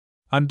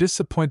I'm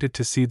disappointed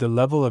to see the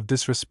level of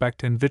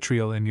disrespect and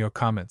vitriol in your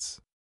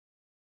comments.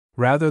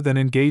 Rather than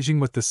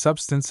engaging with the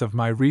substance of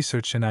my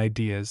research and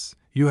ideas,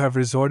 you have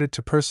resorted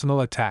to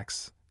personal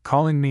attacks,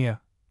 calling me a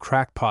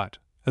crackpot,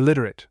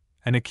 illiterate,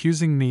 and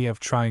accusing me of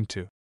trying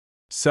to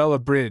sell a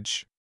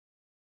bridge.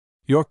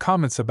 Your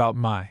comments about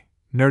my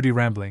nerdy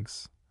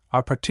ramblings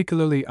are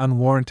particularly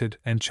unwarranted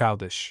and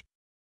childish.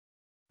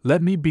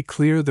 Let me be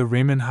clear, the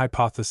Riemann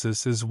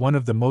hypothesis is one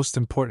of the most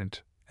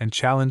important and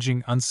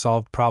challenging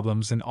unsolved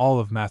problems in all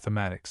of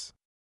mathematics.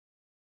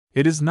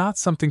 It is not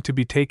something to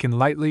be taken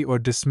lightly or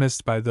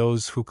dismissed by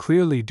those who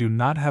clearly do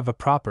not have a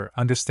proper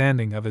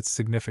understanding of its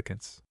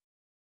significance.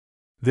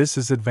 This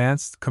is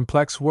advanced,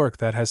 complex work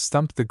that has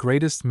stumped the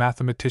greatest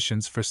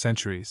mathematicians for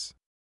centuries.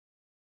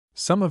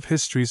 Some of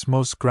history's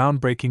most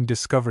groundbreaking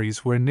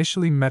discoveries were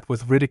initially met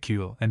with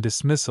ridicule and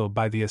dismissal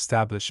by the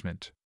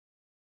establishment.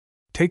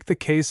 Take the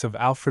case of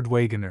Alfred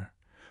Wegener,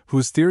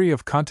 whose theory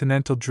of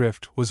continental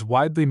drift was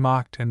widely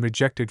mocked and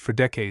rejected for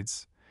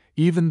decades,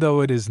 even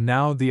though it is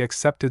now the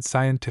accepted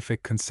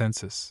scientific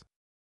consensus.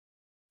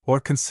 Or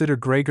consider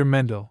Gregor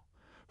Mendel,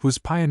 whose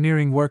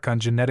pioneering work on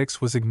genetics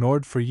was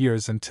ignored for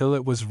years until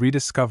it was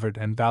rediscovered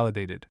and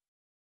validated.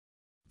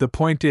 The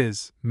point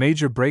is,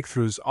 major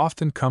breakthroughs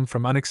often come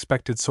from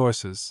unexpected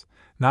sources,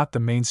 not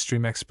the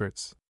mainstream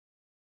experts.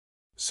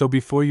 So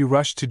before you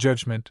rush to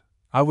judgment,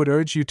 I would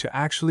urge you to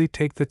actually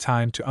take the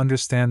time to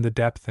understand the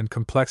depth and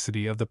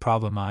complexity of the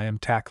problem I am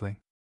tackling.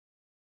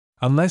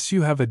 Unless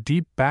you have a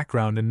deep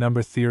background in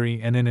number theory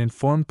and an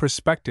informed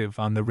perspective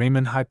on the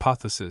Riemann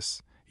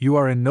hypothesis, you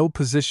are in no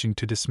position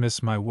to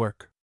dismiss my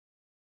work.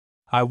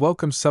 I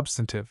welcome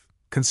substantive,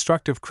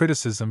 constructive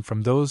criticism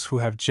from those who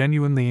have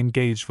genuinely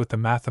engaged with the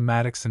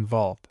mathematics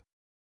involved.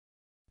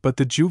 But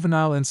the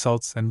juvenile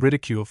insults and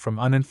ridicule from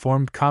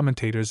uninformed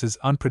commentators is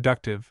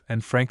unproductive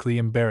and frankly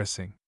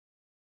embarrassing.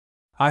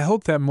 I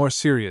hope that more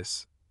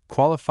serious,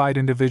 qualified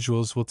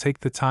individuals will take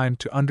the time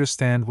to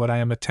understand what I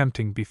am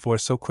attempting before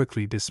so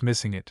quickly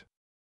dismissing it.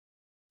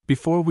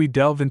 Before we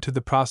delve into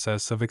the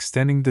process of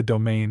extending the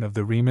domain of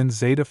the Riemann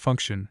zeta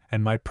function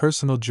and my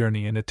personal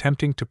journey in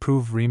attempting to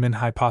prove Riemann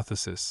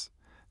hypothesis,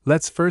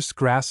 let's first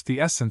grasp the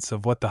essence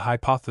of what the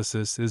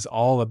hypothesis is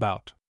all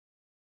about.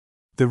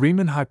 The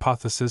Riemann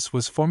hypothesis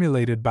was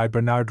formulated by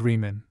Bernhard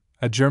Riemann,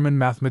 a German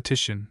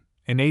mathematician,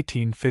 in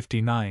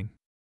 1859.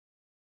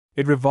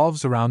 It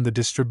revolves around the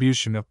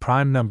distribution of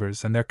prime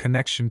numbers and their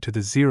connection to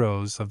the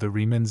zeros of the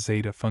Riemann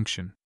zeta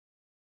function.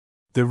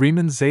 The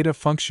Riemann zeta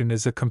function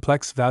is a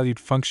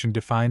complex-valued function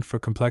defined for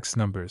complex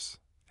numbers,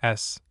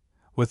 s,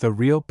 with a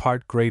real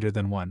part greater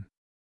than 1.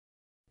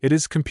 It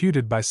is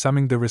computed by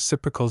summing the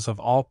reciprocals of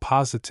all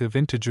positive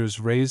integers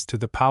raised to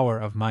the power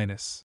of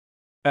minus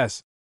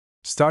s,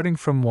 starting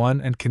from 1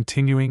 and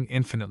continuing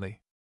infinitely.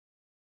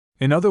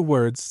 In other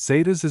words,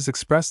 zetas is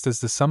expressed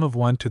as the sum of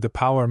 1 to the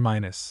power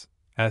minus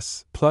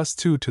s plus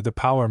 2 to the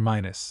power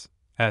minus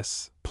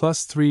s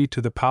plus 3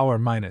 to the power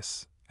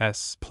minus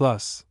s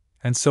plus,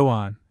 and so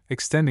on,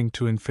 extending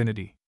to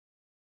infinity.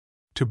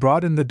 To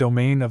broaden the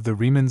domain of the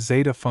Riemann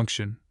zeta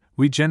function,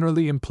 we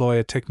generally employ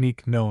a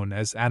technique known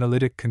as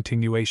analytic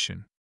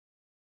continuation.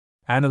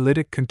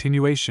 Analytic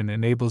continuation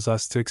enables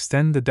us to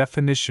extend the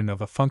definition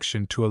of a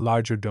function to a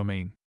larger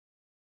domain.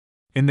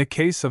 In the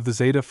case of the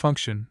zeta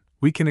function,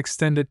 we can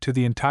extend it to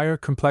the entire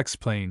complex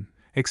plane,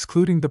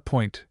 excluding the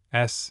point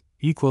s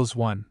equals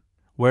 1,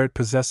 where it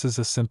possesses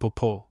a simple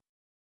pole.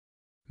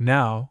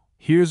 Now,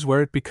 here's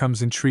where it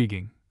becomes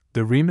intriguing.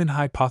 The Riemann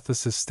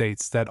hypothesis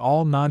states that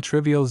all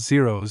non-trivial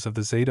zeros of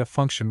the zeta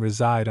function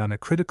reside on a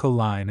critical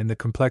line in the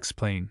complex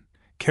plane,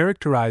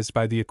 characterized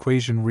by the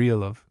equation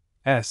real of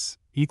s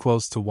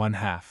equals to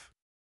 1/2.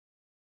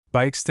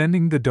 By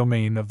extending the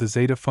domain of the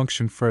zeta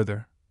function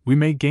further, we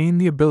may gain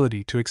the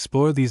ability to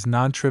explore these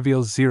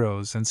non-trivial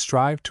zeros and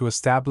strive to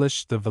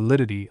establish the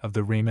validity of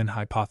the Riemann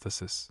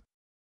hypothesis.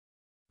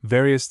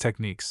 Various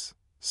techniques,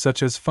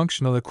 such as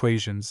functional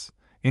equations,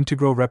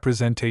 integral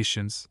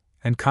representations,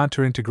 and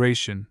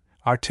counter-integration,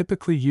 are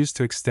typically used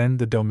to extend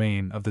the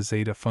domain of the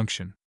zeta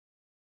function.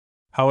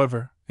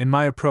 However, in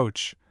my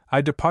approach,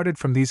 I departed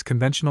from these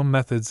conventional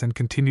methods and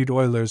continued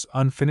Euler's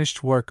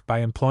unfinished work by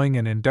employing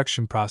an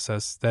induction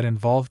process that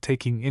involved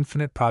taking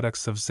infinite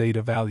products of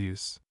zeta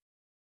values.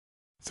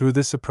 Through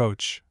this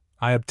approach,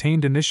 I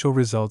obtained initial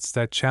results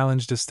that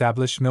challenged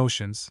established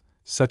notions,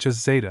 such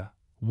as zeta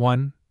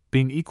 1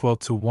 being equal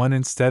to 1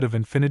 instead of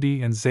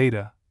infinity and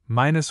zeta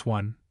minus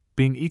 1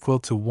 being equal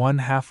to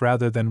 1/2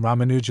 rather than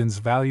Ramanujan's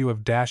value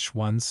of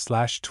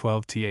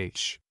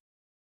 -1/12th.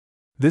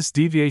 This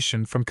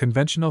deviation from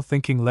conventional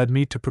thinking led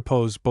me to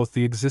propose both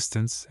the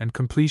existence and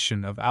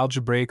completion of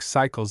algebraic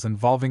cycles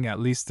involving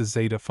at least the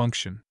zeta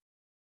function.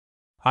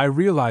 I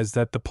realized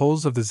that the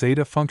poles of the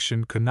zeta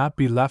function could not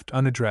be left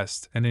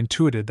unaddressed and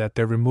intuited that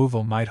their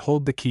removal might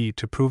hold the key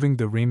to proving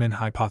the Riemann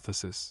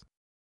hypothesis.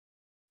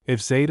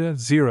 If zeta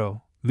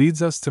 0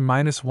 leads us to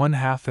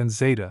 -1/2 and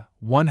zeta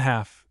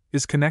 1/2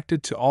 is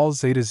connected to all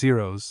zeta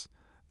zeros,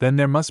 then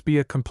there must be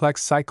a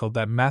complex cycle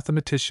that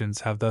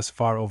mathematicians have thus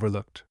far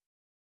overlooked.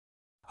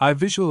 I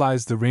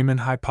visualized the Riemann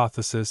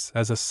hypothesis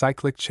as a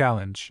cyclic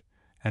challenge,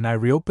 and I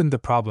reopened the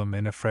problem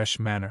in a fresh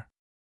manner.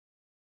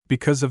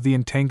 Because of the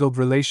entangled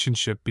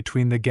relationship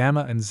between the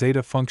gamma and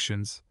zeta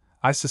functions,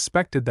 I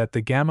suspected that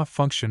the gamma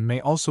function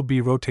may also be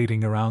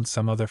rotating around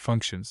some other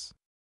functions.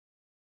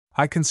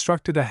 I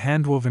constructed a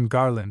hand-woven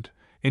garland,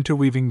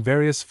 interweaving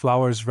various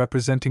flowers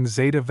representing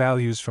zeta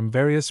values from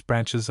various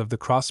branches of the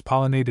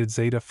cross-pollinated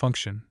zeta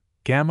function,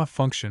 gamma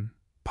function,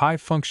 pi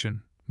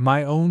function,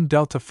 my own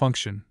delta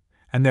function,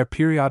 and their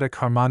periodic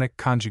harmonic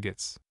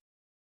conjugates.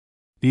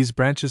 These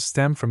branches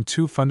stem from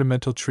two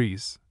fundamental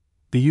trees,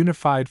 the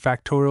unified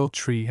factorial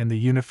tree and the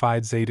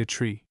unified zeta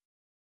tree.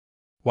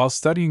 While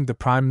studying the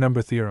prime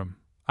number theorem,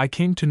 I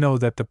came to know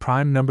that the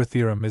prime number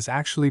theorem is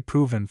actually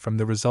proven from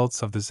the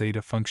results of the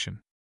zeta function.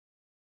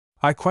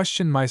 I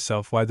questioned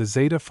myself why the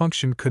zeta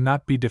function could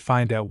not be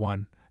defined at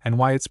 1, and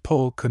why its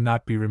pole could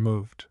not be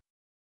removed.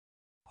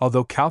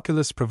 Although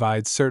calculus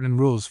provides certain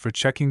rules for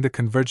checking the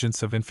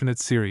convergence of infinite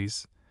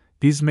series,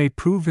 these may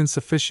prove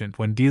insufficient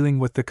when dealing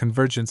with the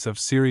convergence of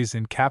series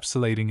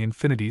encapsulating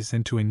infinities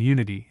into an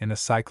unity in a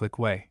cyclic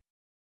way.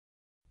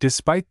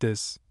 Despite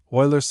this,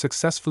 Euler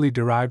successfully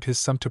derived his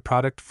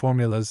sum-to-product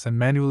formulas and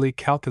manually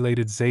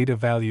calculated zeta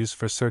values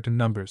for certain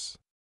numbers.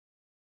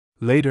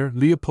 Later,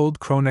 Leopold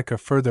Kronecker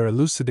further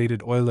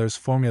elucidated Euler's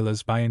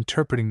formulas by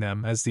interpreting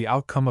them as the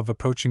outcome of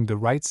approaching the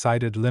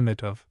right-sided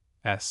limit of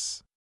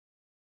S.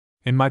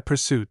 In my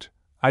pursuit,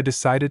 I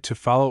decided to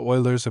follow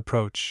Euler's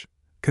approach,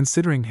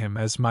 considering him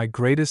as my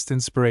greatest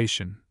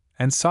inspiration,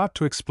 and sought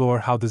to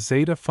explore how the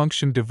zeta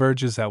function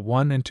diverges at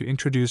 1 and to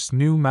introduce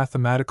new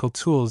mathematical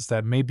tools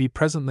that may be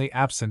presently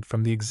absent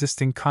from the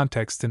existing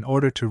context in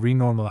order to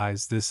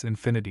renormalize this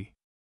infinity.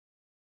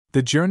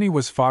 The journey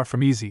was far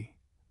from easy,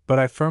 but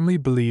I firmly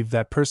believe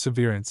that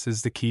perseverance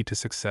is the key to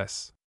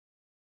success.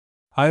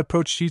 I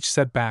approached each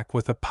setback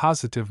with a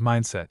positive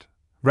mindset,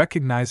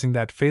 recognizing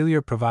that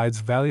failure provides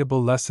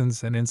valuable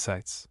lessons and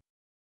insights.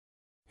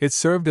 It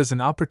served as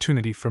an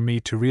opportunity for me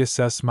to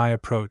reassess my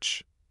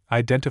approach,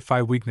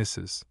 identify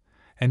weaknesses,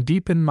 and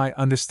deepen my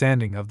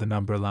understanding of the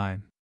number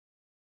line.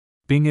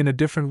 Being in a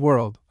different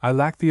world, I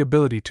lacked the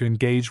ability to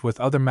engage with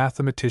other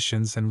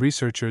mathematicians and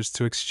researchers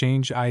to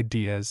exchange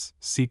ideas,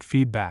 seek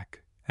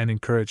feedback, and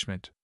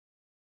encouragement.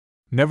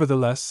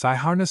 Nevertheless, I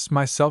harnessed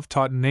my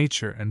self-taught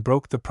nature and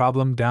broke the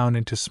problem down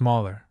into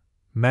smaller,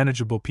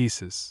 manageable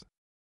pieces.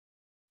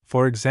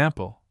 For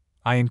example,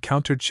 I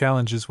encountered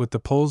challenges with the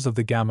poles of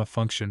the gamma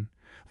function,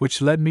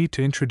 which led me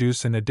to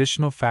introduce an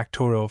additional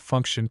factorial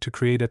function to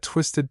create a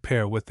twisted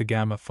pair with the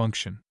gamma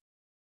function.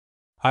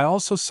 I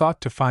also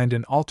sought to find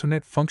an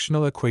alternate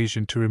functional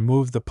equation to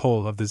remove the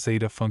pole of the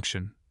zeta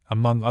function,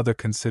 among other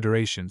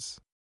considerations.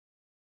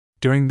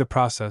 During the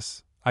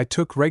process, I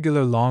took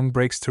regular long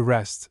breaks to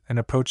rest and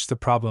approached the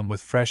problem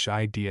with fresh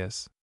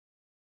ideas.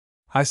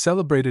 I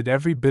celebrated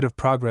every bit of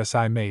progress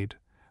I made,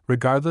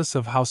 regardless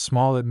of how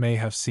small it may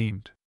have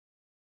seemed.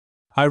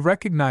 I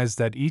recognized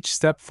that each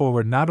step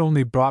forward not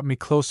only brought me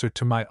closer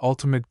to my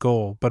ultimate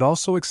goal but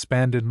also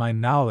expanded my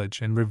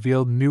knowledge and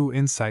revealed new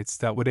insights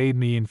that would aid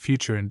me in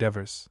future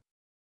endeavors.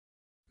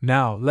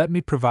 Now, let me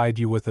provide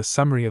you with a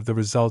summary of the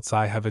results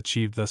I have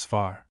achieved thus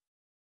far.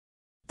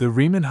 The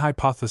Riemann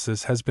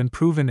hypothesis has been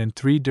proven in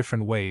 3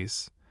 different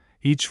ways,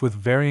 each with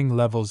varying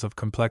levels of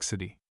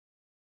complexity.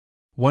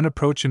 One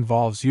approach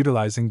involves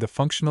utilizing the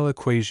functional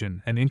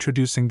equation and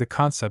introducing the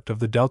concept of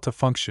the delta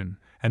function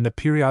and the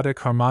periodic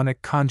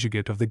harmonic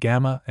conjugate of the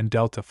gamma and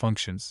delta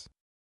functions.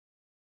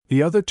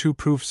 The other 2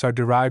 proofs are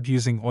derived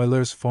using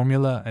Euler's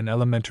formula and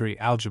elementary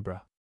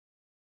algebra.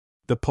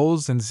 The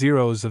poles and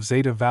zeros of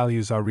zeta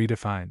values are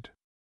redefined.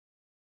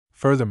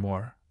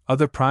 Furthermore,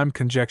 other prime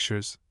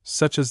conjectures,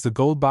 such as the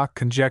Goldbach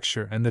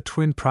conjecture and the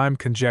twin prime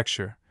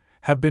conjecture,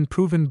 have been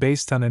proven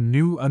based on a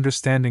new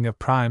understanding of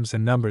primes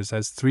and numbers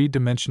as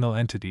 3-dimensional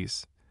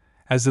entities,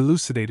 as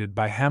elucidated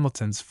by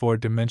Hamilton's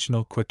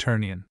 4-dimensional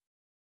quaternion.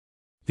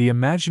 The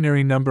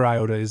imaginary number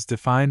iota is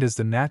defined as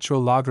the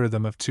natural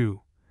logarithm of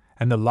 2,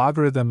 and the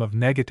logarithm of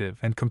negative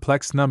and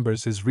complex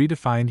numbers is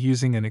redefined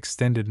using an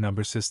extended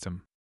number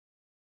system.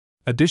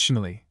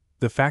 Additionally,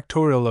 the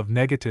factorial of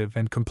negative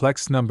and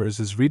complex numbers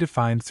is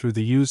redefined through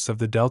the use of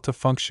the delta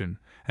function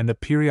and the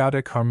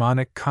periodic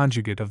harmonic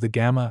conjugate of the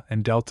gamma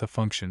and delta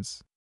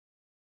functions.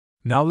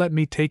 Now let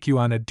me take you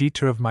on a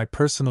detour of my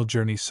personal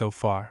journey so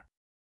far.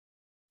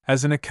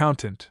 As an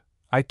accountant,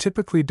 I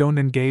typically don't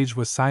engage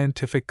with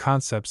scientific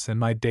concepts in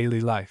my daily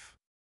life.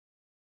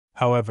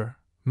 However,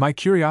 my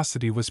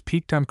curiosity was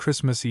piqued on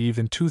Christmas Eve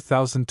in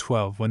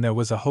 2012 when there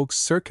was a hoax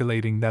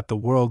circulating that the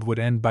world would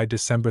end by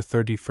December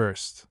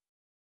 31st.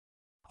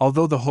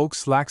 Although the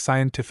hoax lacked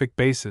scientific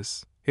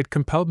basis, it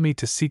compelled me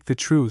to seek the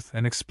truth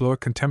and explore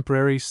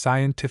contemporary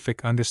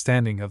scientific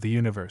understanding of the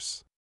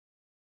universe.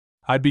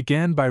 I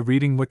began by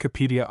reading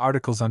Wikipedia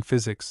articles on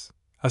physics,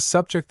 a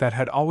subject that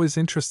had always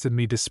interested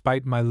me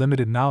despite my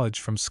limited knowledge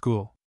from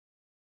school.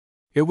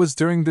 It was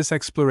during this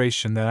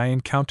exploration that I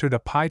encountered a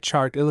pie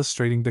chart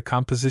illustrating the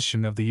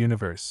composition of the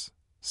universe: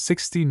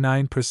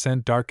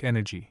 69% dark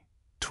energy,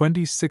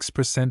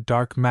 26%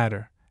 dark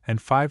matter, and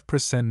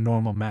 5%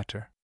 normal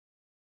matter.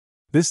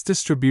 This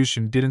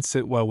distribution didn't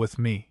sit well with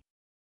me.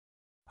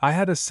 I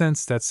had a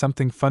sense that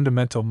something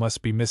fundamental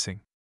must be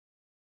missing.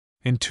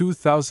 In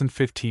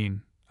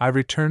 2015, I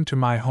returned to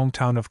my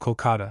hometown of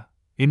Kolkata,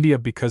 India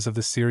because of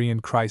the Syrian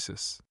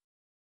crisis.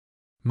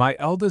 My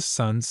eldest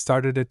son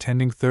started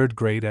attending third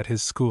grade at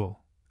his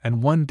school,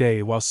 and one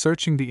day while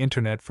searching the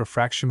internet for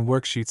fraction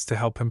worksheets to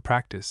help him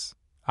practice,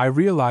 I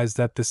realized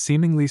that the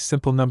seemingly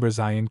simple numbers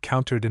I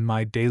encountered in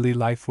my daily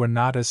life were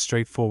not as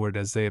straightforward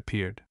as they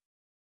appeared.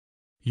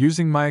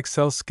 Using my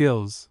Excel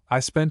skills, I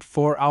spent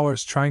 4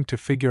 hours trying to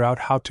figure out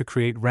how to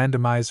create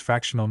randomized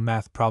fractional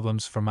math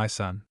problems for my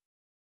son.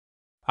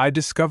 I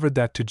discovered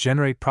that to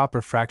generate proper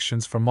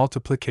fractions for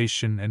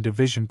multiplication and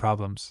division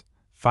problems,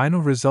 final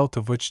result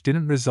of which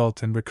didn't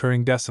result in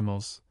recurring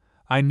decimals,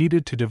 I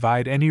needed to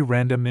divide any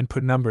random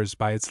input numbers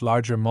by its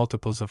larger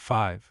multiples of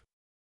 5.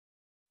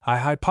 I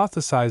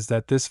hypothesized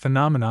that this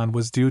phenomenon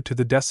was due to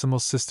the decimal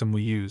system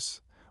we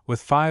use,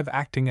 with 5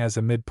 acting as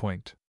a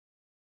midpoint.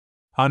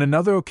 On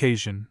another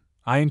occasion,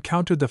 I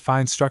encountered the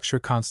fine structure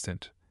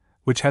constant,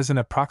 which has an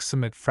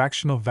approximate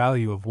fractional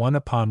value of 1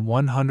 upon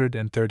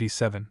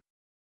 137.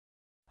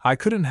 I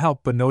couldn't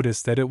help but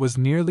notice that it was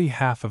nearly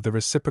half of the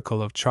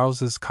reciprocal of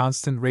Charles's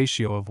constant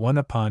ratio of 1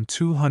 upon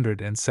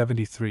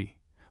 273,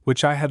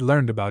 which I had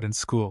learned about in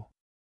school.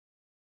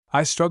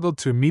 I struggled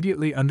to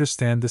immediately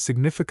understand the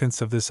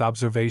significance of this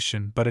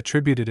observation but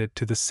attributed it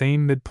to the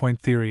same midpoint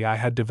theory I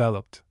had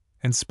developed,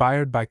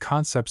 inspired by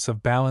concepts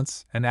of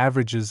balance and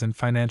averages in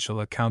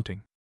financial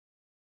accounting.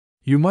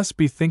 You must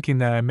be thinking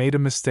that I made a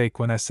mistake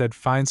when I said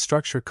fine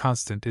structure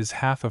constant is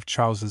half of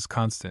Charles's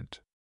constant.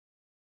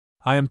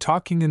 I am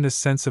talking in the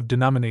sense of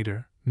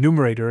denominator.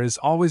 Numerator is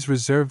always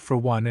reserved for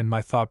 1 in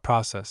my thought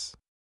process.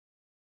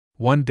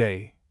 One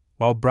day,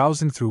 while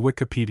browsing through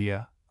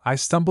Wikipedia, I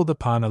stumbled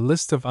upon a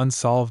list of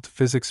unsolved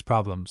physics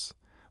problems,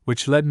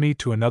 which led me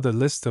to another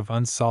list of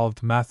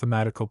unsolved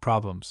mathematical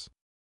problems.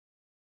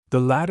 The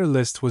latter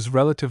list was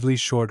relatively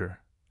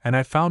shorter, and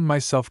I found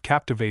myself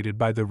captivated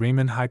by the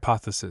Riemann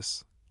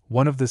hypothesis,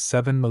 one of the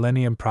 7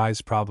 Millennium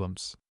Prize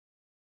problems.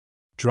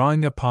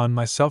 Drawing upon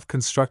my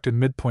self-constructed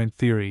midpoint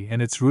theory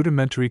and its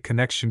rudimentary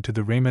connection to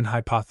the Riemann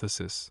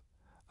hypothesis,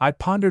 I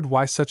pondered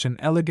why such an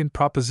elegant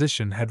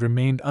proposition had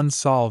remained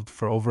unsolved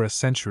for over a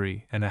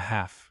century and a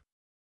half.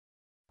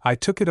 I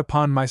took it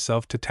upon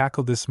myself to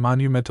tackle this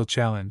monumental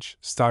challenge,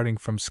 starting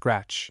from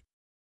scratch.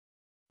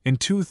 In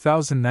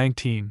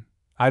 2019,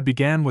 I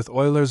began with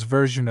Euler's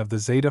version of the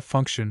zeta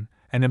function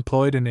and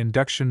employed an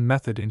induction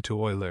method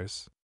into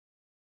Euler's.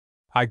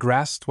 I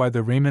grasped why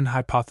the Riemann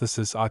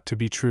hypothesis ought to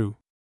be true.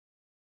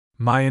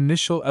 My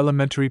initial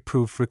elementary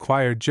proof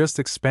required just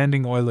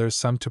expanding Euler's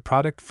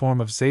sum-to-product form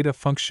of zeta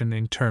function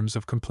in terms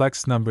of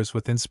complex numbers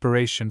with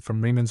inspiration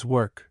from Riemann's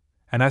work,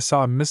 and I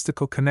saw a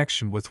mystical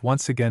connection with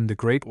once again the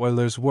great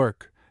Euler's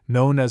work,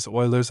 known as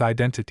Euler's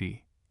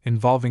identity,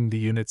 involving the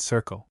unit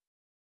circle.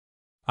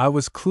 I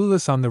was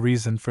clueless on the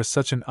reason for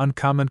such an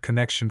uncommon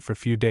connection for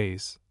few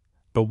days,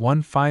 but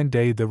one fine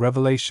day the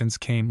revelations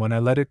came when I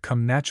let it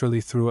come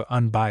naturally through an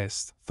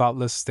unbiased,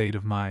 thoughtless state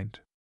of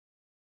mind.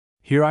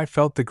 Here I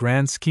felt the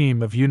grand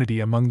scheme of unity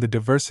among the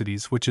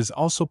diversities which is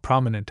also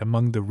prominent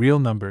among the real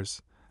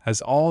numbers,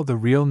 as all the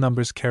real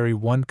numbers carry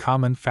one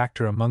common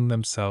factor among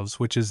themselves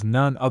which is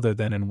none other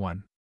than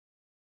n1.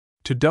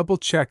 To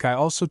double-check I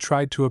also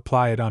tried to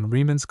apply it on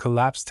Riemann's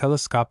collapsed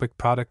telescopic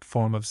product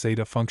form of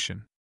zeta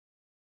function.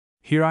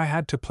 Here I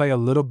had to play a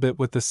little bit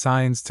with the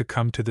signs to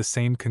come to the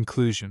same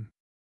conclusion.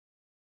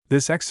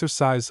 This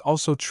exercise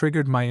also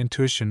triggered my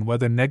intuition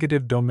whether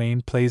negative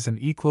domain plays an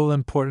equal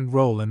important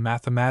role in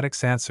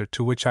mathematics, answer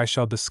to which I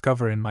shall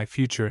discover in my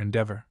future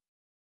endeavor.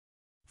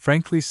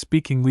 Frankly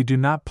speaking, we do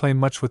not play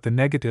much with the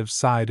negative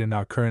side in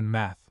our current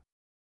math.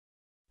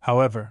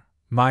 However,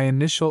 my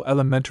initial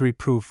elementary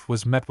proof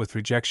was met with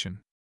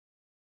rejection.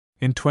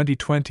 In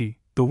 2020,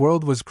 the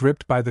world was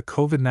gripped by the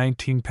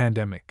COVID-19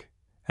 pandemic,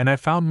 and I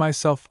found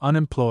myself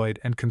unemployed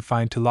and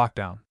confined to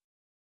lockdown.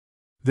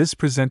 This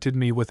presented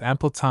me with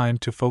ample time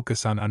to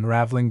focus on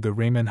unraveling the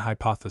Riemann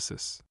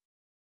hypothesis.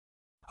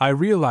 I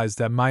realized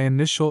that my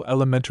initial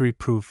elementary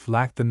proof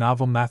lacked the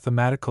novel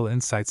mathematical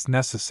insights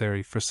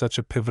necessary for such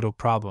a pivotal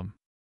problem.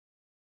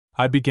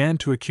 I began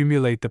to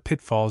accumulate the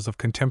pitfalls of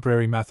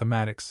contemporary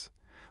mathematics,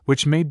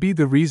 which may be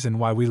the reason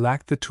why we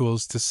lack the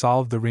tools to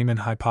solve the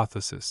Riemann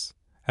hypothesis,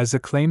 as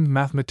acclaimed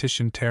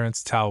mathematician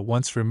Terence Tao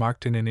once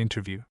remarked in an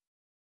interview.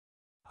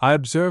 I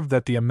observed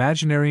that the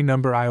imaginary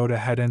number iota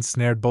had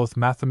ensnared both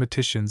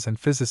mathematicians and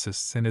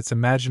physicists in its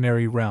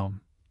imaginary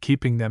realm,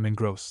 keeping them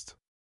engrossed.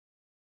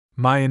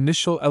 My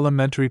initial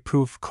elementary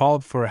proof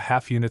called for a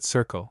half-unit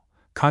circle,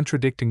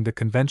 contradicting the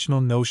conventional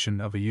notion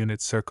of a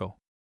unit circle.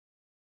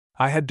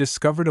 I had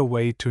discovered a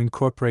way to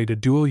incorporate a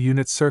dual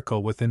unit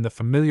circle within the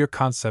familiar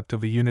concept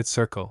of a unit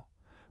circle,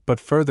 but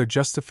further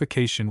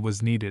justification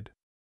was needed.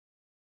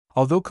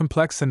 Although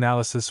complex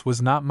analysis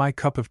was not my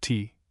cup of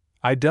tea,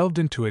 I delved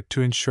into it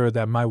to ensure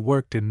that my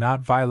work did not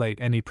violate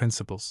any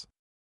principles.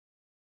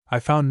 I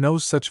found no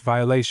such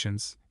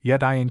violations,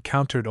 yet I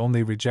encountered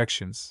only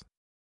rejections.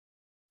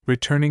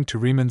 Returning to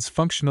Riemann's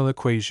functional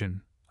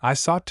equation, I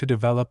sought to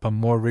develop a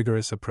more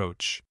rigorous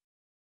approach.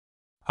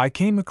 I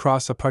came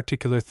across a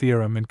particular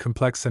theorem in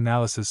complex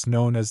analysis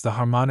known as the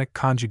harmonic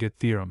conjugate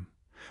theorem,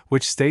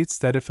 which states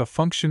that if a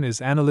function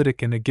is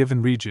analytic in a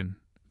given region,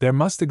 there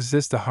must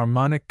exist a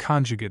harmonic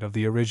conjugate of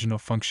the original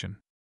function.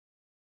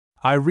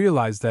 I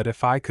realized that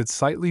if I could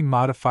slightly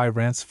modify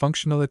Rand's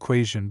functional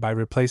equation by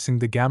replacing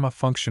the gamma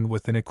function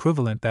with an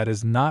equivalent that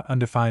is not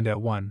undefined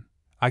at 1,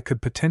 I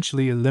could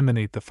potentially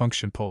eliminate the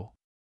function pole.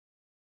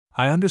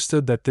 I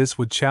understood that this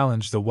would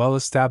challenge the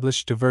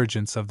well-established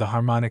divergence of the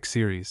harmonic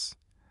series,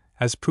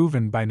 as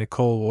proven by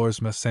Nicole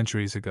Oersma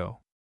centuries ago.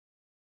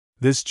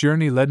 This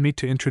journey led me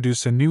to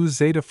introduce a new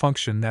zeta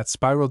function that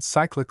spiraled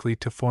cyclically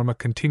to form a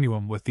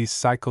continuum with these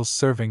cycles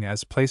serving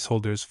as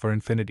placeholders for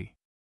infinity.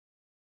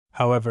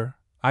 However,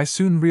 I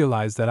soon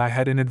realized that I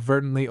had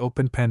inadvertently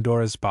opened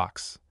Pandora's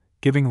box,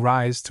 giving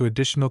rise to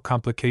additional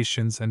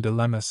complications and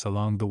dilemmas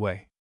along the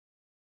way.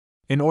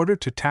 In order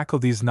to tackle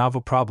these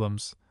novel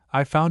problems,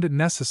 I found it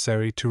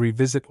necessary to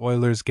revisit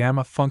Euler's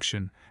gamma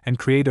function and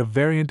create a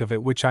variant of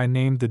it which I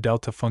named the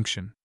delta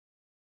function.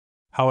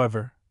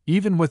 However,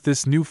 even with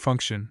this new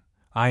function,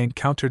 I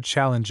encountered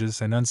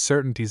challenges and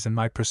uncertainties in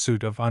my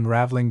pursuit of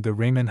unraveling the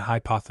Riemann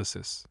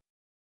hypothesis.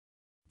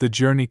 The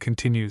journey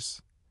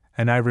continues,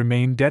 and I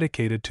remain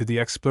dedicated to the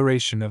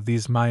exploration of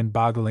these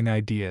mind-boggling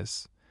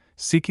ideas,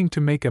 seeking to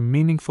make a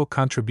meaningful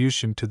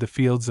contribution to the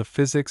fields of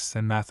physics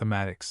and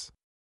mathematics.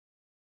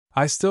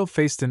 I still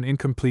faced an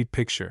incomplete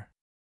picture.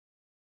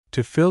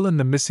 To fill in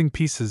the missing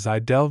pieces, I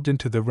delved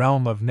into the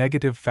realm of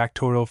negative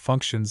factorial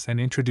functions and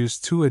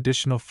introduced two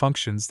additional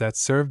functions that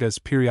served as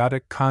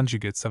periodic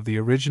conjugates of the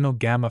original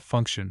gamma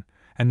function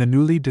and the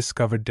newly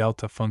discovered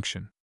delta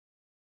function.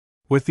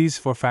 With these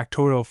four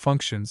factorial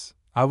functions,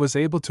 I was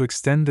able to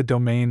extend the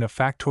domain of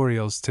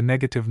factorials to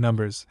negative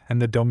numbers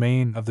and the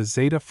domain of the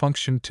zeta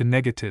function to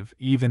negative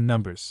even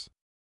numbers.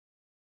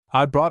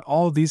 I brought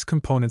all these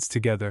components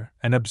together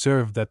and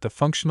observed that the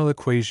functional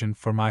equation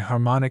for my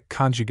harmonic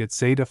conjugate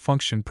zeta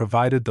function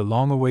provided the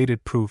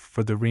long-awaited proof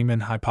for the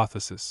Riemann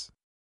hypothesis.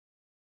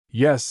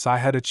 Yes, I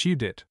had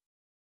achieved it.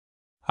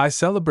 I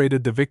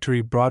celebrated the victory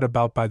brought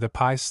about by the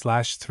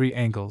pi/3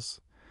 angles,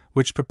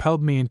 which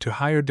propelled me into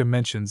higher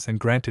dimensions and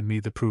granted me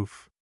the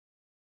proof.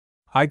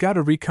 I got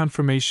a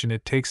reconfirmation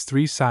it takes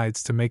 3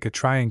 sides to make a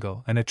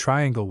triangle, and a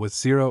triangle with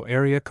 0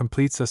 area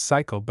completes a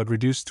cycle but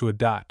reduced to a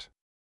dot.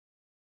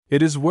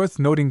 It is worth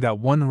noting that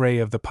one ray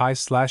of the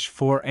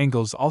pi/4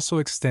 angles also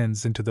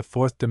extends into the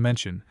 4th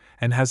dimension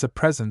and has a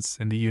presence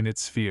in the unit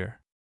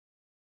sphere.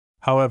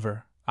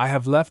 However, I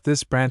have left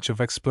this branch of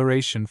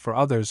exploration for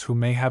others who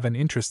may have an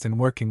interest in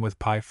working with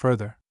pi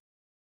further.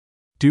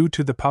 Due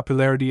to the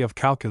popularity of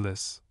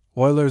calculus,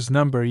 Euler's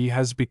number E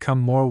has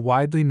become more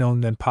widely known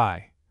than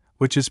pi,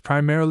 which is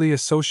primarily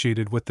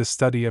associated with the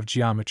study of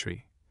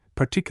geometry,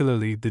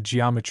 particularly the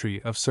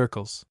geometry of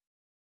circles.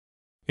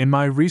 In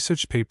my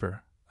research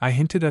paper, I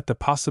hinted at the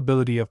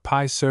possibility of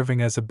pi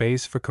serving as a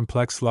base for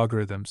complex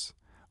logarithms,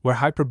 where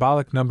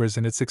hyperbolic numbers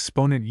and its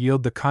exponent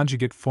yield the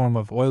conjugate form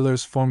of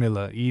Euler's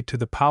formula e to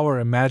the power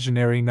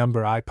imaginary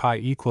number I pi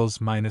equals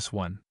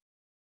 -1.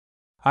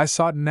 I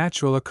sought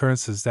natural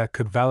occurrences that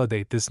could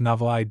validate this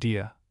novel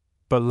idea,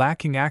 but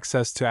lacking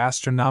access to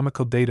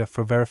astronomical data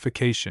for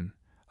verification,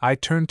 I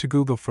turned to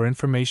Google for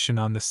information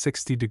on the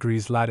 60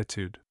 degrees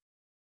latitude.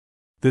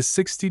 The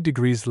 60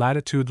 degrees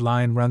latitude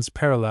line runs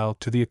parallel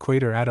to the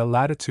equator at a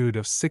latitude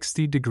of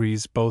 60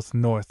 degrees both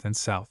north and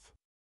south.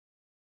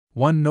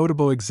 One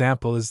notable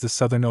example is the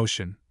Southern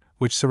Ocean,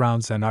 which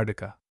surrounds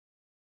Antarctica.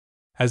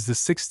 As the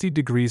 60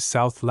 degrees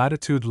south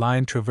latitude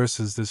line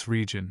traverses this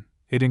region,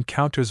 it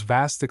encounters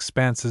vast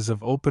expanses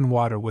of open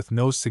water with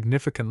no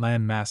significant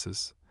land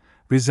masses,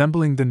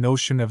 resembling the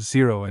notion of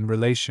zero in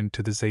relation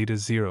to the zeta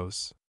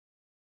zeros.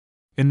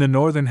 In the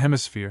northern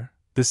hemisphere,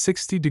 the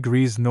 60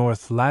 degrees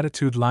north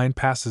latitude line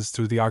passes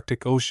through the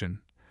Arctic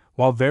Ocean,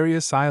 while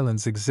various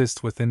islands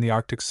exist within the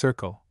Arctic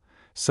Circle,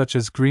 such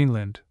as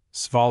Greenland,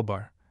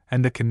 Svalbard,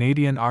 and the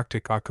Canadian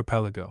Arctic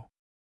Archipelago.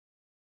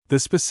 The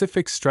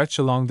specific stretch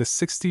along the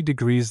 60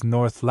 degrees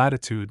north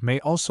latitude may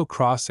also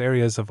cross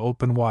areas of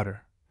open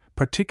water,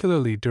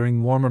 particularly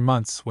during warmer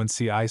months when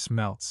sea ice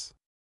melts.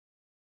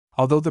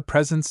 Although the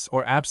presence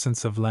or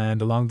absence of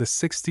land along the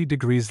 60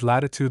 degrees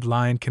latitude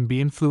line can be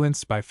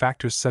influenced by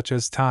factors such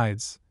as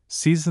tides,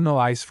 seasonal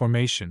ice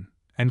formation,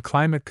 and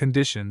climate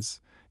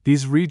conditions,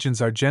 these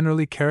regions are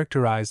generally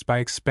characterized by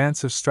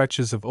expansive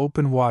stretches of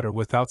open water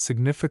without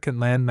significant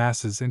land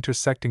masses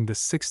intersecting the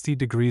 60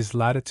 degrees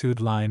latitude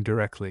line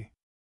directly.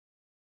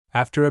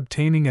 After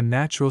obtaining a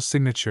natural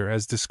signature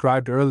as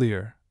described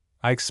earlier,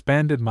 I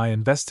expanded my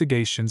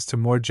investigations to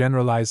more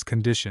generalized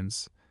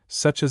conditions,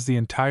 such as the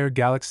entire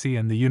galaxy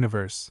and the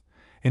universe,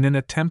 in an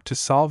attempt to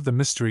solve the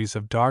mysteries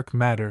of dark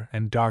matter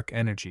and dark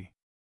energy.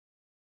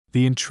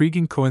 The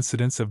intriguing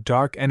coincidence of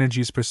dark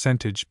energy's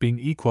percentage being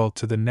equal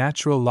to the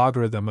natural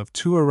logarithm of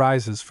 2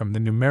 arises from the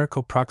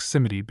numerical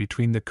proximity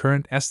between the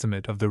current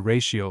estimate of the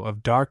ratio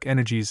of dark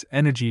energy's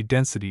energy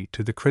density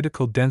to the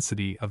critical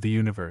density of the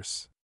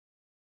universe.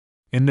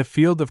 In the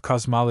field of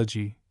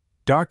cosmology,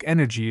 Dark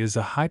energy is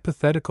a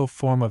hypothetical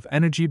form of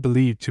energy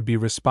believed to be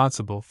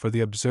responsible for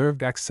the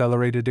observed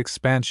accelerated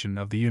expansion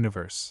of the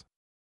universe.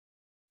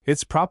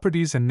 Its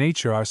properties and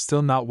nature are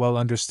still not well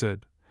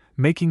understood,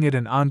 making it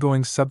an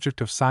ongoing subject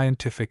of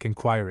scientific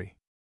inquiry.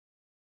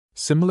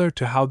 Similar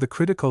to how the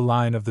critical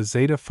line of the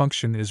zeta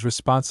function is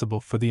responsible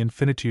for the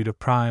infinitude of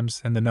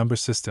primes and the number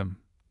system,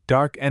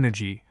 dark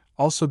energy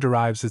also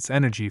derives its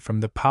energy from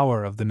the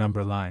power of the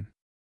number line.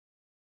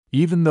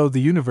 Even though the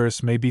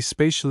universe may be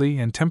spatially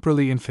and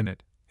temporally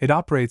infinite, it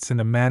operates in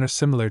a manner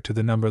similar to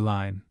the number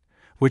line,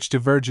 which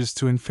diverges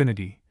to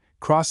infinity,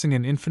 crossing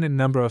an infinite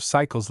number of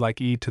cycles like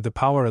e to the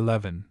power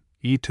 11,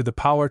 e to the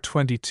power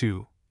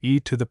 22, e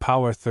to the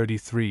power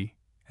 33,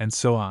 and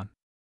so on.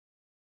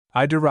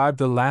 I derived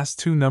the last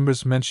two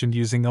numbers mentioned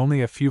using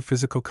only a few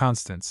physical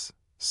constants,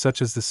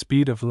 such as the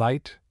speed of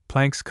light,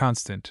 Planck's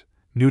constant,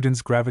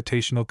 Newton's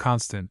gravitational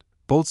constant,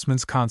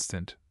 Boltzmann's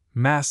constant,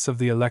 mass of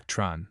the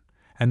electron,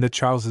 and the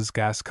Charles's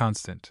gas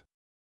constant.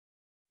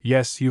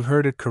 Yes, you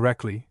heard it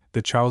correctly,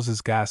 the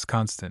Charles's gas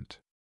constant.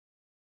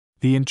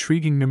 The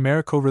intriguing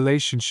numerical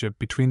relationship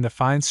between the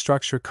fine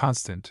structure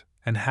constant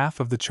and half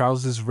of the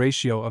Charles's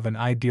ratio of an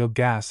ideal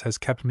gas has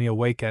kept me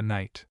awake at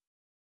night.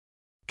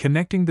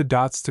 Connecting the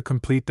dots to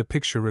complete the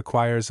picture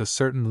requires a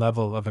certain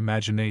level of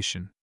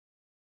imagination.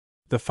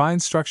 The fine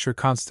structure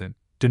constant,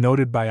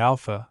 denoted by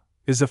alpha,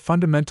 is a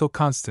fundamental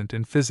constant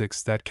in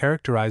physics that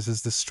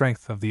characterizes the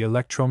strength of the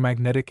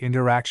electromagnetic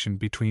interaction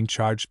between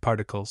charged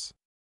particles.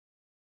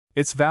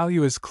 Its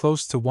value is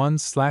close to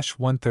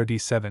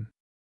 1/137.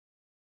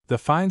 The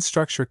fine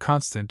structure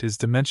constant is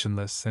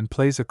dimensionless and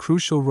plays a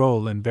crucial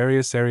role in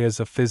various areas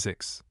of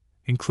physics,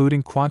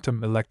 including quantum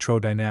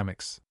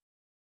electrodynamics.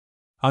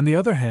 On the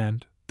other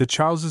hand, the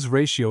Charles's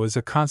ratio is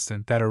a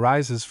constant that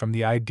arises from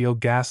the ideal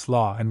gas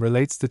law and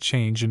relates the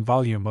change in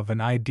volume of an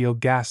ideal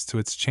gas to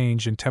its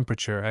change in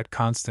temperature at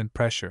constant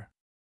pressure.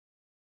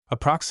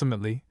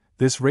 Approximately,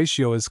 this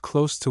ratio is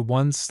close to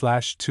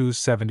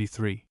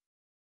 1/273.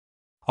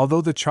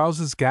 Although the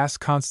Charles's gas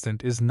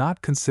constant is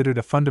not considered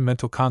a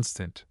fundamental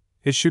constant,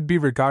 it should be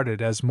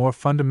regarded as more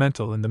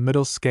fundamental in the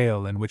middle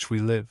scale in which we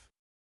live.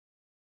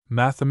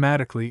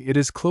 Mathematically, it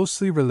is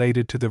closely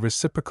related to the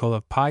reciprocal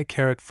of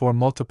pi⁴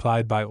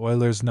 multiplied by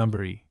Euler's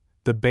number e,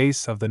 the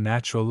base of the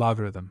natural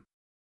logarithm.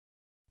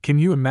 Can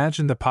you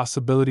imagine the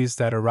possibilities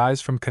that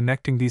arise from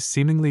connecting these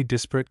seemingly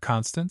disparate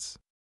constants?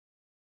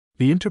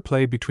 The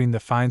interplay between the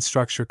fine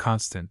structure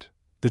constant,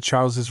 the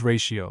Charles's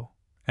ratio,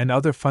 and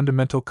other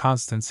fundamental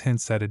constants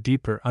hints at a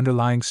deeper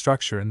underlying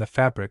structure in the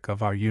fabric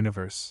of our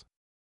universe.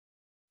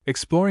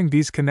 Exploring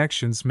these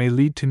connections may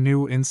lead to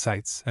new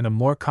insights and a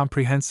more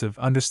comprehensive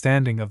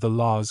understanding of the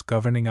laws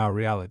governing our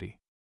reality.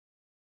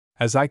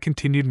 As I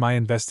continued my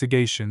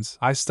investigations,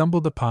 I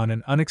stumbled upon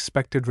an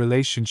unexpected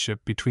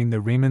relationship between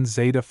the Riemann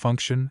zeta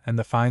function and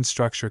the fine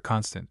structure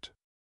constant.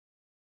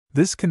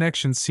 This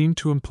connection seemed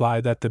to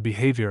imply that the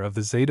behavior of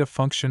the zeta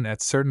function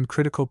at certain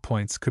critical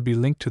points could be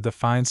linked to the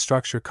fine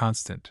structure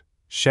constant,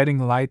 shedding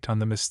light on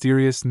the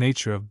mysterious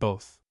nature of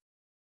both.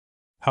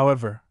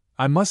 However,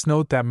 I must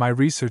note that my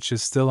research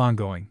is still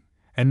ongoing,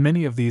 and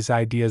many of these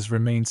ideas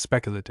remain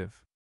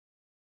speculative.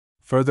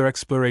 Further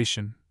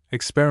exploration,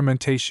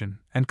 experimentation,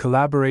 and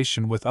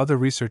collaboration with other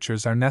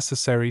researchers are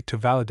necessary to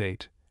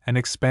validate and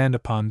expand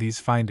upon these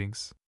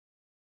findings.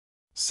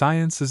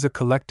 Science is a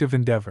collective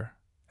endeavor,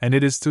 and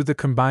it is through the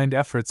combined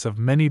efforts of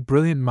many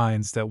brilliant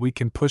minds that we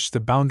can push the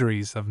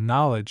boundaries of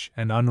knowledge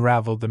and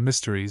unravel the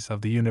mysteries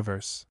of the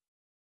universe.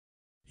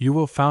 You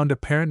will find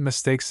apparent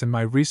mistakes in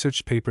my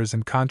research papers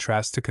in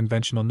contrast to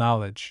conventional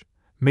knowledge,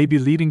 maybe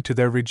leading to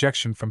their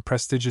rejection from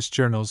prestigious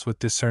journals with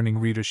discerning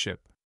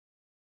readership.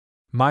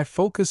 My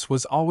focus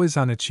was always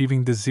on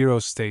achieving the zero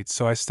state,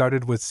 so I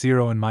started with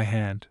zero in my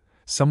hand.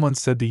 Someone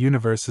said the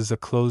universe is a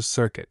closed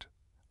circuit,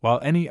 while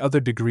any other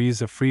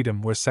degrees of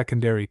freedom were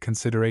secondary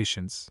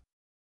considerations.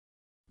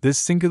 This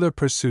singular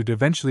pursuit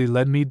eventually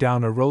led me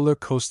down a roller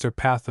coaster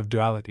path of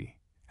duality,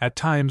 at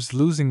times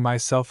losing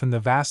myself in the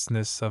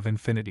vastness of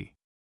infinity.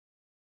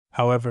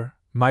 However,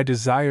 my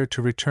desire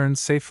to return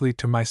safely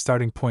to my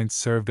starting point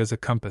served as a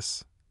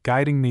compass,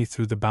 guiding me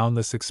through the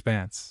boundless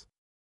expanse.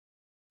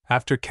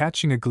 After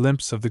catching a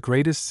glimpse of the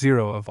greatest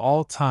zero of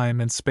all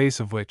time and space,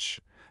 of which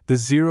the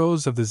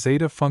zeros of the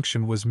zeta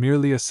function was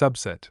merely a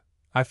subset,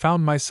 I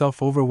found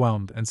myself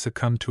overwhelmed and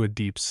succumbed to a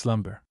deep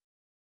slumber.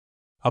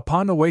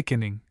 Upon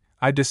awakening,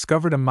 I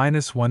discovered a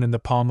 -1 in the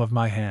palm of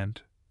my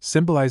hand,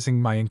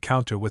 symbolizing my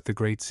encounter with the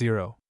great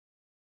zero.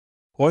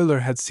 Euler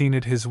had seen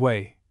it his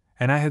way,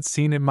 and I had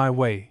seen it my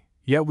way,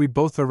 yet we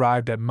both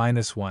arrived at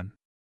 -1.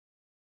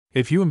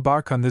 If you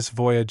embark on this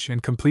voyage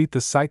and complete the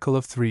cycle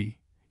of 3,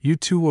 you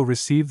too will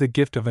receive the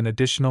gift of an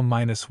additional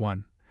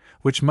 -1,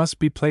 which must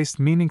be placed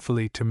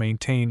meaningfully to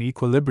maintain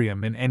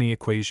equilibrium in any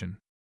equation.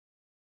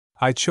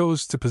 I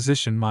chose to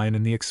position mine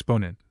in the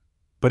exponent,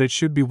 but it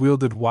should be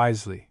wielded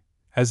wisely,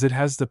 as it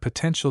has the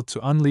potential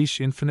to unleash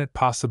infinite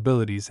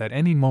possibilities at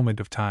any moment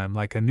of time,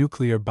 like a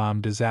nuclear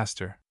bomb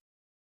disaster.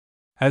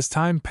 As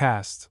time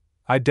passed,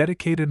 I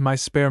dedicated my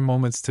spare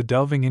moments to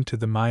delving into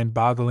the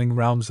mind-boggling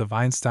realms of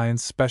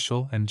Einstein's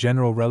special and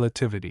general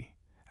relativity,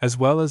 as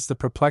well as the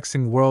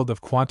perplexing world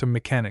of quantum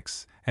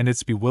mechanics and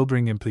its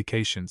bewildering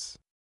implications.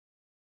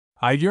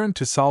 I yearned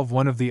to solve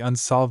one of the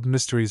unsolved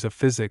mysteries of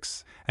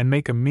physics and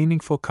make a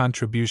meaningful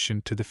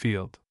contribution to the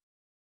field.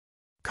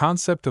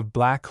 Concept of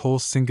black hole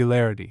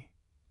singularity,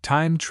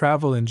 time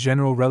travel in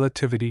general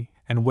relativity,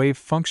 and wave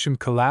function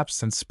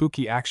collapse and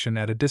spooky action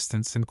at a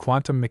distance in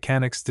quantum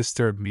mechanics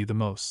disturb me the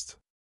most.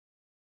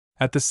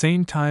 At the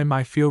same time,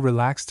 I feel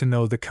relaxed to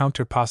know the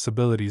counter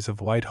possibilities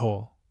of white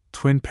hole,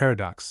 twin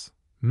paradox,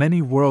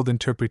 many world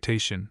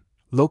interpretation,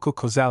 local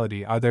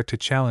causality are there to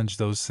challenge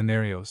those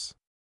scenarios.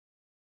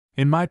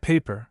 In my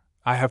paper,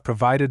 I have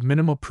provided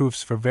minimal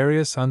proofs for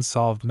various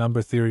unsolved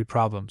number theory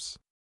problems.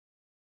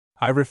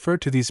 I refer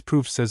to these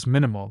proofs as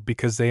minimal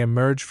because they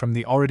emerge from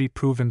the already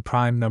proven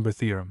prime number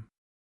theorem.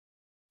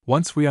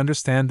 Once we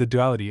understand the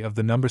duality of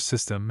the number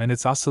system and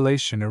its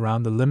oscillation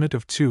around the limit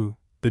of 2,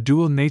 the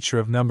dual nature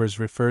of numbers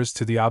refers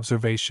to the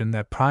observation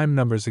that prime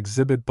numbers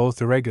exhibit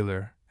both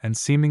irregular and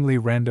seemingly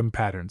random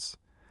patterns,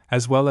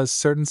 as well as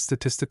certain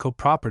statistical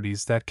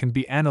properties that can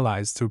be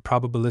analyzed through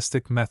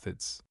probabilistic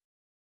methods.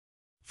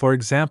 For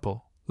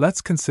example,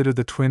 let's consider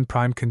the twin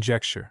prime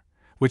conjecture,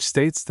 which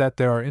states that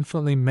there are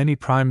infinitely many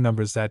prime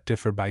numbers that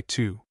differ by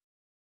 2.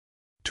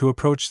 To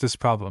approach this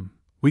problem,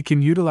 we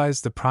can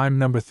utilize the prime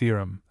number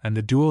theorem and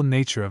the dual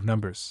nature of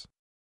numbers.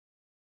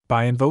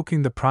 By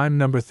invoking the prime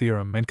number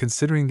theorem and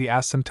considering the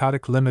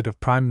asymptotic limit of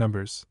prime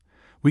numbers,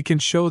 we can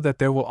show that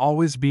there will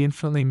always be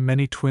infinitely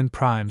many twin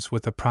primes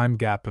with a prime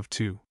gap of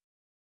 2.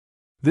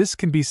 This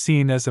can be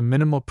seen as a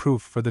minimal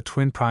proof for the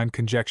twin prime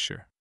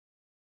conjecture.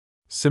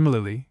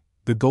 Similarly,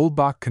 the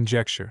Goldbach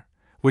conjecture,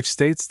 which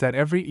states that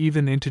every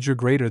even integer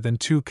greater than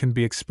 2 can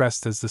be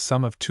expressed as the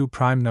sum of two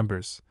prime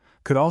numbers,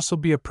 could also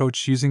be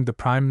approached using the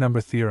prime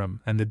number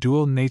theorem and the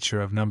dual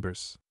nature of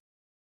numbers.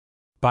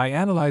 By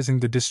analyzing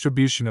the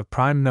distribution of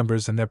prime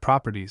numbers and their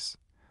properties,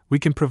 we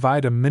can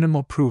provide a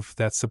minimal proof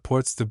that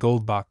supports the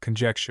Goldbach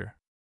conjecture.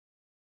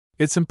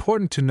 It's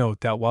important to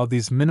note that while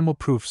these minimal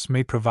proofs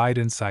may provide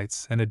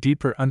insights and a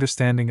deeper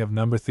understanding of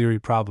number theory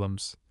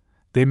problems,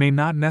 they may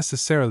not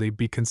necessarily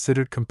be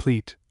considered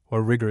complete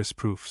or rigorous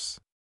proofs.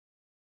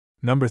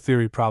 Number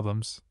theory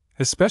problems,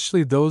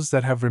 especially those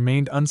that have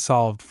remained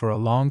unsolved for a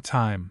long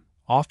time,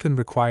 often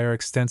require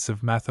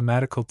extensive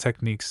mathematical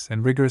techniques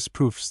and rigorous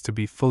proofs to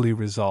be fully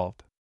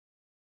resolved.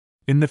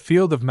 In the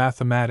field of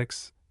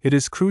mathematics, it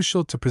is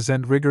crucial to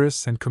present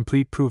rigorous and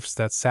complete proofs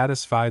that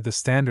satisfy the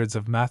standards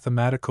of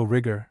mathematical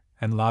rigor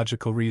and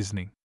logical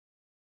reasoning.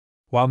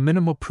 While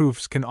minimal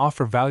proofs can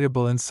offer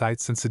valuable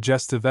insights and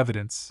suggestive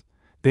evidence,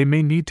 they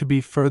may need to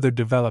be further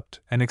developed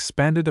and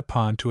expanded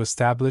upon to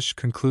establish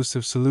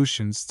conclusive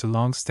solutions to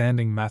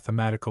long-standing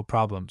mathematical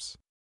problems.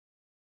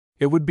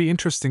 It would be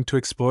interesting to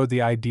explore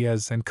the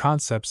ideas and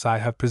concepts I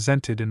have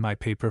presented in my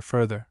paper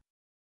further.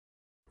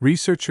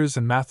 Researchers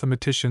and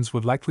mathematicians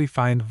would likely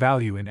find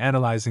value in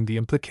analyzing the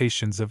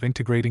implications of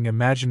integrating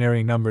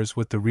imaginary numbers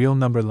with the real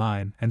number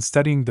line and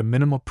studying the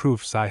minimal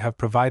proofs I have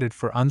provided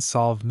for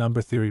unsolved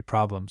number theory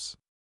problems.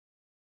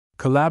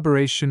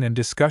 Collaboration and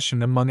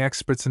discussion among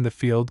experts in the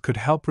field could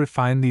help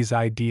refine these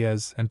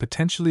ideas and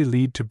potentially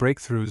lead to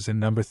breakthroughs in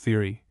number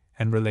theory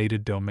and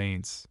related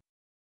domains.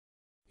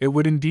 It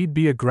would indeed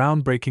be a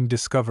groundbreaking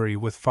discovery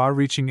with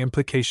far-reaching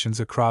implications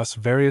across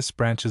various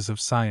branches of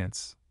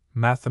science,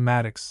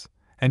 mathematics,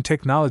 and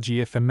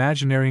technology if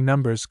imaginary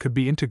numbers could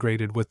be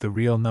integrated with the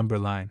real number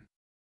line.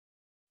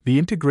 The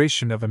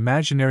integration of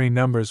imaginary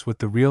numbers with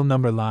the real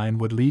number line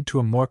would lead to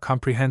a more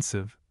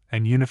comprehensive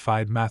and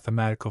unified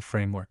mathematical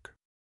framework.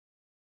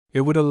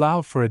 It would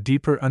allow for a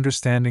deeper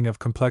understanding of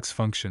complex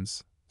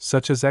functions,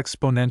 such as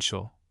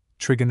exponential,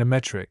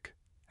 trigonometric,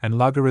 and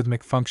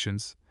logarithmic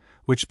functions,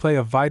 which play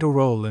a vital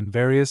role in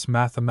various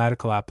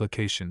mathematical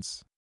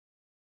applications.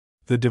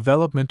 The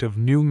development of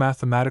new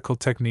mathematical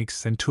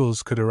techniques and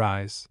tools could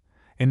arise,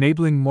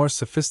 enabling more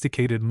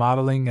sophisticated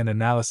modeling and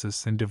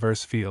analysis in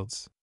diverse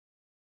fields.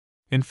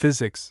 In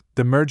physics,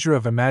 the merger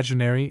of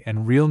imaginary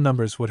and real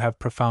numbers would have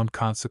profound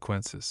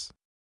consequences.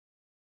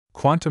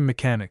 Quantum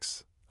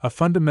mechanics, a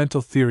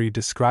fundamental theory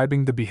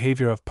describing the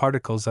behavior of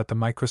particles at the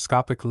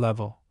microscopic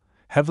level,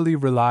 heavily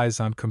relies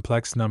on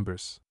complex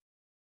numbers.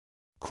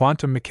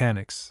 Quantum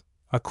mechanics,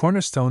 a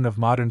cornerstone of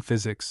modern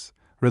physics,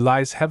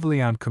 relies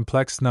heavily on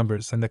complex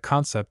numbers and the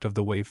concept of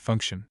the wave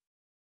function.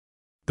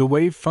 The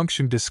wave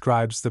function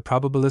describes the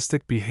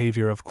probabilistic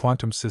behavior of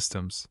quantum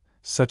systems,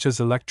 such as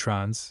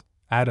electrons,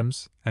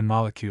 atoms, and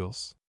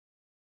molecules.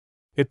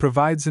 It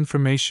provides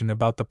information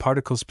about the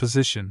particle's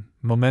position,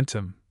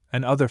 momentum,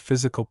 and other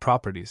physical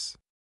properties.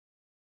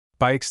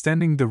 By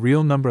extending the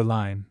real number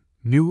line,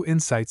 new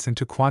insights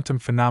into quantum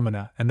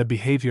phenomena and the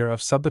behavior of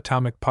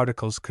subatomic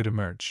particles could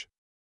emerge.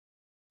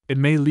 It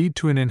may lead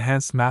to an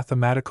enhanced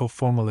mathematical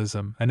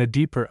formalism and a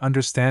deeper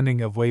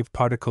understanding of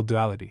wave-particle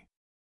duality.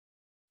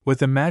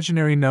 With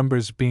imaginary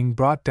numbers being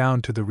brought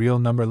down to the real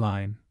number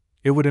line,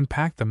 it would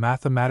impact the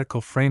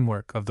mathematical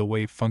framework of the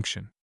wave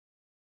function.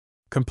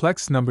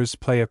 Complex numbers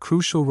play a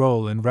crucial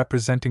role in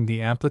representing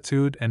the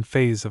amplitude and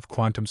phase of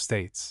quantum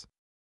states.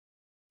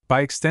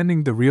 By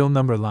extending the real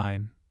number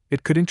line,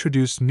 it could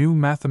introduce new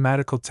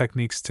mathematical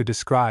techniques to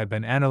describe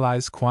and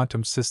analyze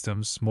quantum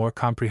systems more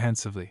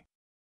comprehensively.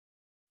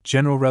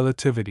 General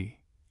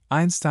relativity,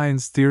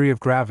 Einstein's theory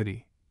of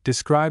gravity,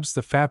 describes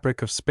the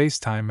fabric of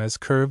spacetime as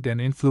curved and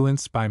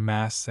influenced by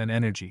mass and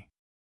energy.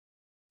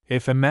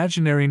 If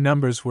imaginary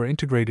numbers were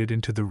integrated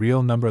into the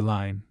real number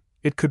line,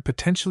 it could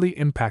potentially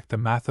impact the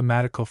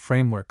mathematical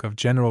framework of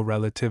general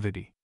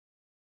relativity.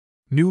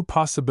 New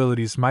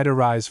possibilities might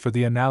arise for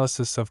the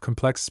analysis of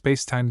complex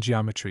spacetime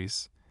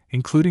geometries,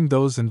 including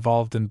those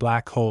involved in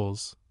black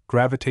holes,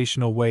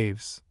 gravitational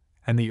waves,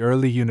 and the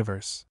early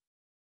universe.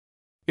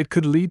 It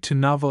could lead to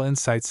novel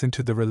insights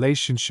into the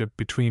relationship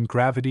between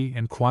gravity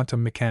and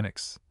quantum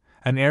mechanics,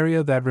 an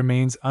area that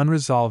remains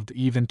unresolved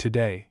even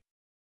today.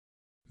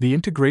 The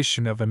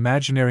integration of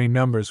imaginary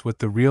numbers with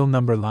the real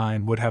number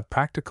line would have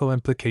practical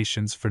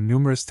implications for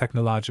numerous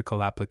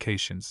technological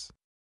applications.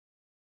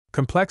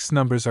 Complex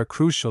numbers are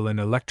crucial in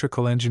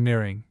electrical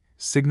engineering,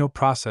 signal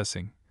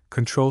processing,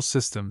 control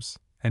systems,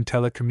 and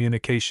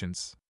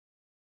telecommunications.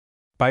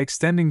 By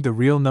extending the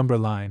real number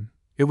line,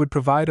 it would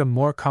provide a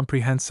more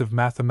comprehensive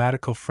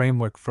mathematical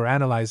framework for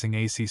analyzing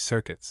AC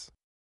circuits.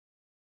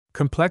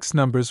 Complex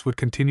numbers would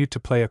continue to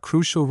play a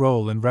crucial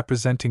role in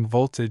representing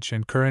voltage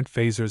and current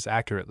phasors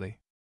accurately.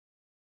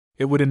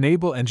 It would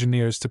enable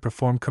engineers to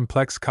perform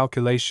complex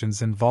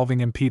calculations involving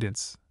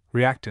impedance,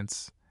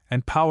 reactance,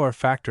 and power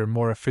factor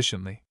more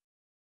efficiently.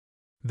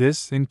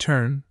 This, in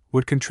turn,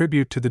 would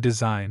contribute to the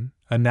design,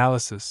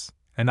 analysis,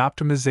 and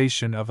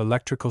optimization of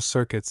electrical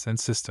circuits and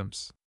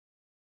systems.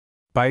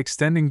 By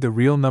extending the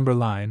real number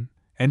line,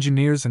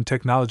 engineers and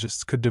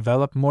technologists could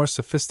develop more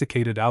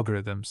sophisticated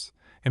algorithms,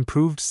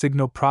 improved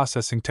signal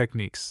processing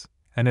techniques,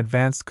 and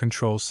advanced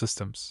control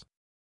systems.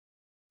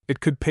 It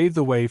could pave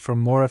the way for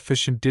more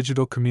efficient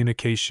digital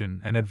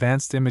communication and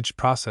advanced image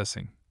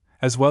processing,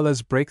 as well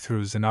as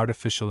breakthroughs in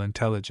artificial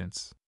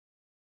intelligence.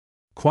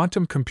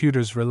 Quantum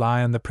computers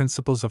rely on the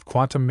principles of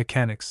quantum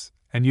mechanics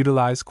and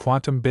utilize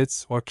quantum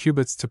bits or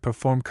qubits to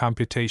perform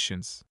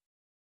computations.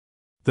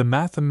 The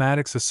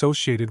mathematics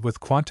associated with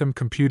quantum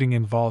computing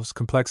involves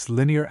complex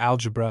linear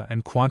algebra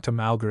and quantum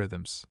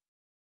algorithms.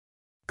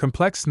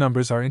 Complex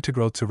numbers are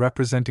integral to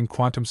representing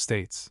quantum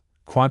states,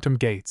 quantum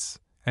gates,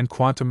 and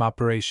quantum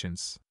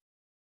operations.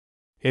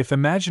 If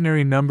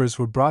imaginary numbers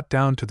were brought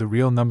down to the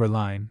real number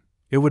line,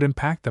 it would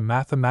impact the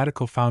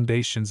mathematical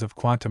foundations of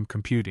quantum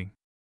computing.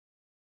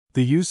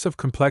 The use of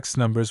complex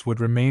numbers would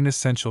remain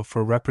essential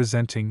for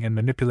representing and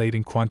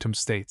manipulating quantum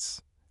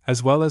states,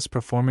 as well as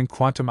performing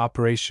quantum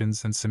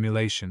operations and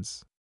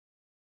simulations.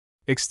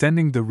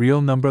 Extending the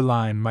real number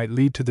line might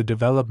lead to the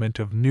development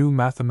of new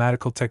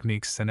mathematical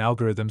techniques and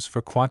algorithms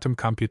for quantum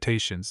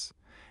computations,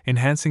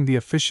 enhancing the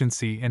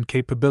efficiency and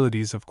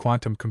capabilities of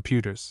quantum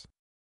computers.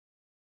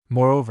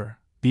 Moreover,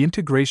 the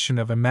integration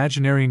of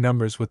imaginary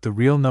numbers with the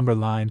real number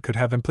line could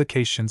have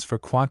implications for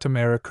quantum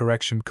error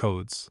correction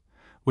codes,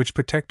 which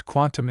protect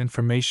quantum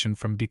information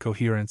from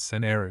decoherence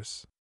and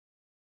errors.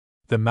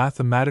 The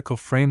mathematical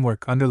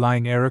framework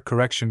underlying error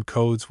correction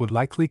codes would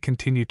likely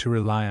continue to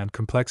rely on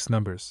complex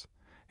numbers,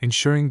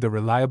 ensuring the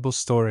reliable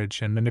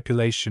storage and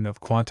manipulation of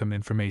quantum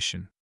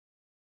information.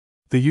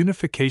 The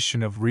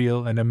unification of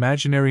real and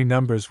imaginary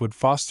numbers would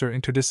foster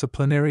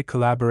interdisciplinary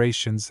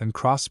collaborations and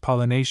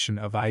cross-pollination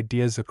of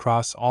ideas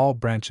across all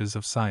branches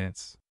of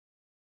science.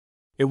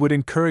 It would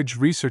encourage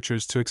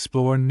researchers to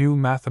explore new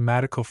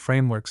mathematical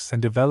frameworks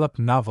and develop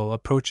novel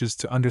approaches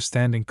to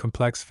understanding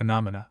complex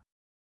phenomena.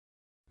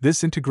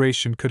 This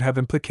integration could have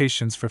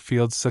implications for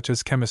fields such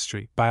as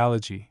chemistry,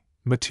 biology,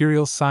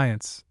 material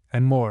science,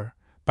 and more,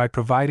 by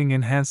providing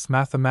enhanced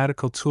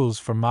mathematical tools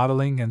for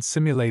modeling and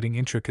simulating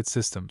intricate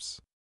systems.